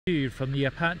From the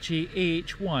Apache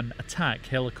AH1 Attack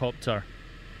Helicopter,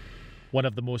 one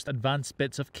of the most advanced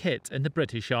bits of kit in the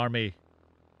British Army.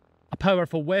 A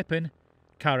powerful weapon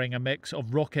carrying a mix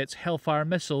of rockets, Hellfire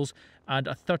missiles and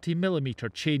a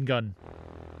 30mm chain gun.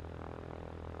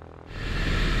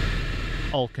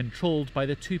 All controlled by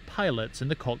the two pilots in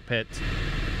the cockpit.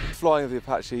 Flying of the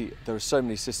Apache, there are so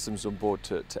many systems on board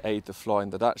to aid the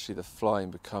flying that actually the flying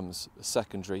becomes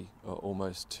secondary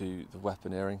almost to the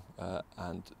weaponeering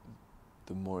and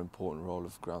the more important role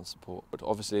of ground support. But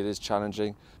obviously it is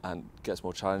challenging and gets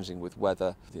more challenging with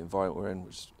weather, the environment we're in,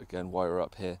 which is again why we're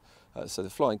up here. So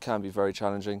the flying can be very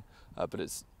challenging, but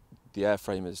the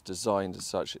airframe is designed as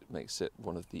such, it makes it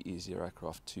one of the easier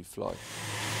aircraft to fly.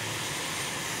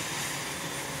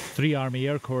 3 Army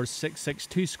Air Corps'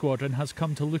 662 Squadron has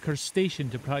come to Leuchars Station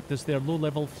to practice their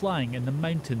low-level flying in the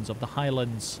mountains of the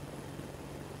Highlands.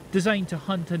 Designed to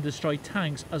hunt and destroy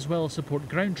tanks as well as support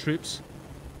ground troops,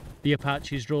 the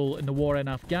Apache's role in the war in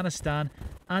Afghanistan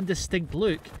and distinct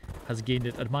look has gained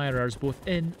it admirers both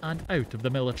in and out of the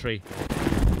military.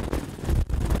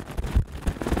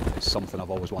 It's something I've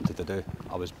always wanted to do.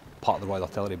 I was part of the Royal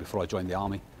Artillery before I joined the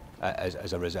Army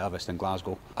as a reservist in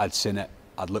Glasgow. I'd seen it,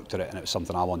 I'd looked at it, and it was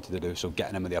something I wanted to do. So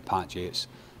getting in with the Apache, it's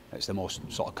the most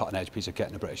sort of cutting edge piece of kit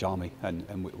in the British Army, and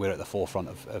we're at the forefront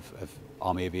of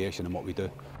Army aviation and what we do.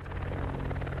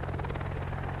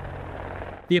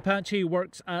 The Apache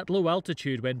works at low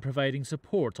altitude when providing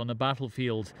support on the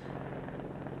battlefield.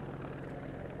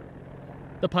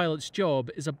 The pilot's job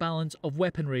is a balance of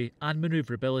weaponry and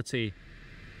manoeuvrability.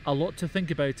 A lot to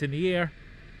think about in the air,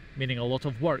 meaning a lot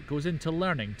of work goes into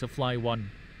learning to fly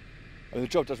one. I mean, the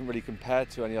job doesn't really compare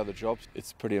to any other jobs.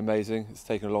 It's pretty amazing. It's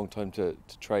taken a long time to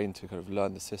train, to kind of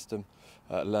learn the system,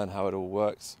 learn how it all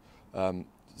works.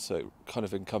 So it kind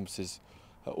of encompasses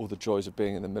all the joys of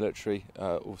being in the military,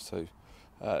 also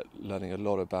learning a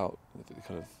lot about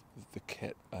the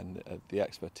kit and the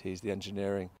expertise, the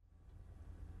engineering.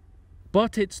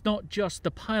 But it's not just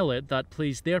the pilot that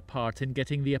plays their part in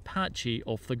getting the Apache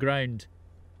off the ground.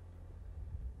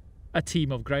 A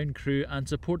team of ground crew and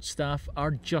support staff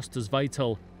are just as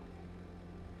vital,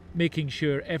 making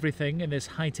sure everything in this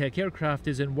high-tech aircraft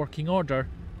is in working order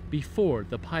before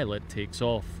the pilot takes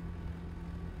off.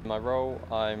 My role,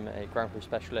 I'm a ground crew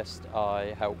specialist.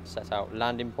 I help set out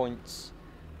landing points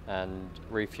and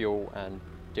refuel and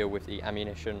deal with the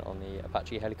ammunition on the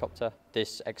Apache helicopter.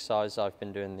 This exercise I've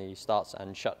been doing the starts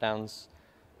and shutdowns.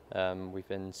 We've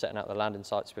been setting out the landing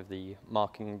sites with the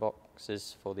marking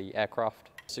boxes for the aircraft.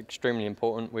 It's extremely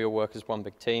important. We all work as one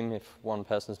big team. If one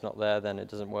person's not there, then it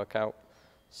doesn't work out.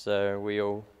 So we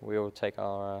all take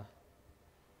our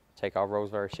roles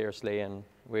very seriously, and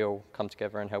we all come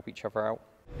together and help each other out.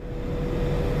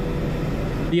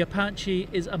 The Apache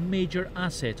is a major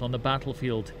asset on the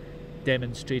battlefield,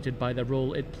 demonstrated by the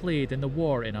role it played in the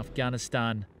war in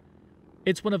Afghanistan.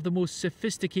 It's one of the most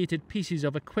sophisticated pieces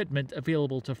of equipment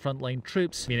available to frontline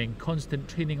troops, meaning constant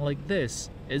training like this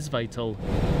is vital.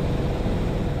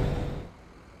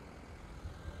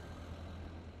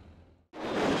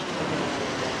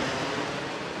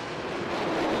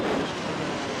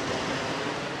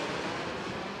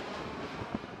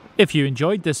 If you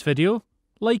enjoyed this video,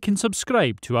 like and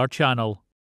subscribe to our channel.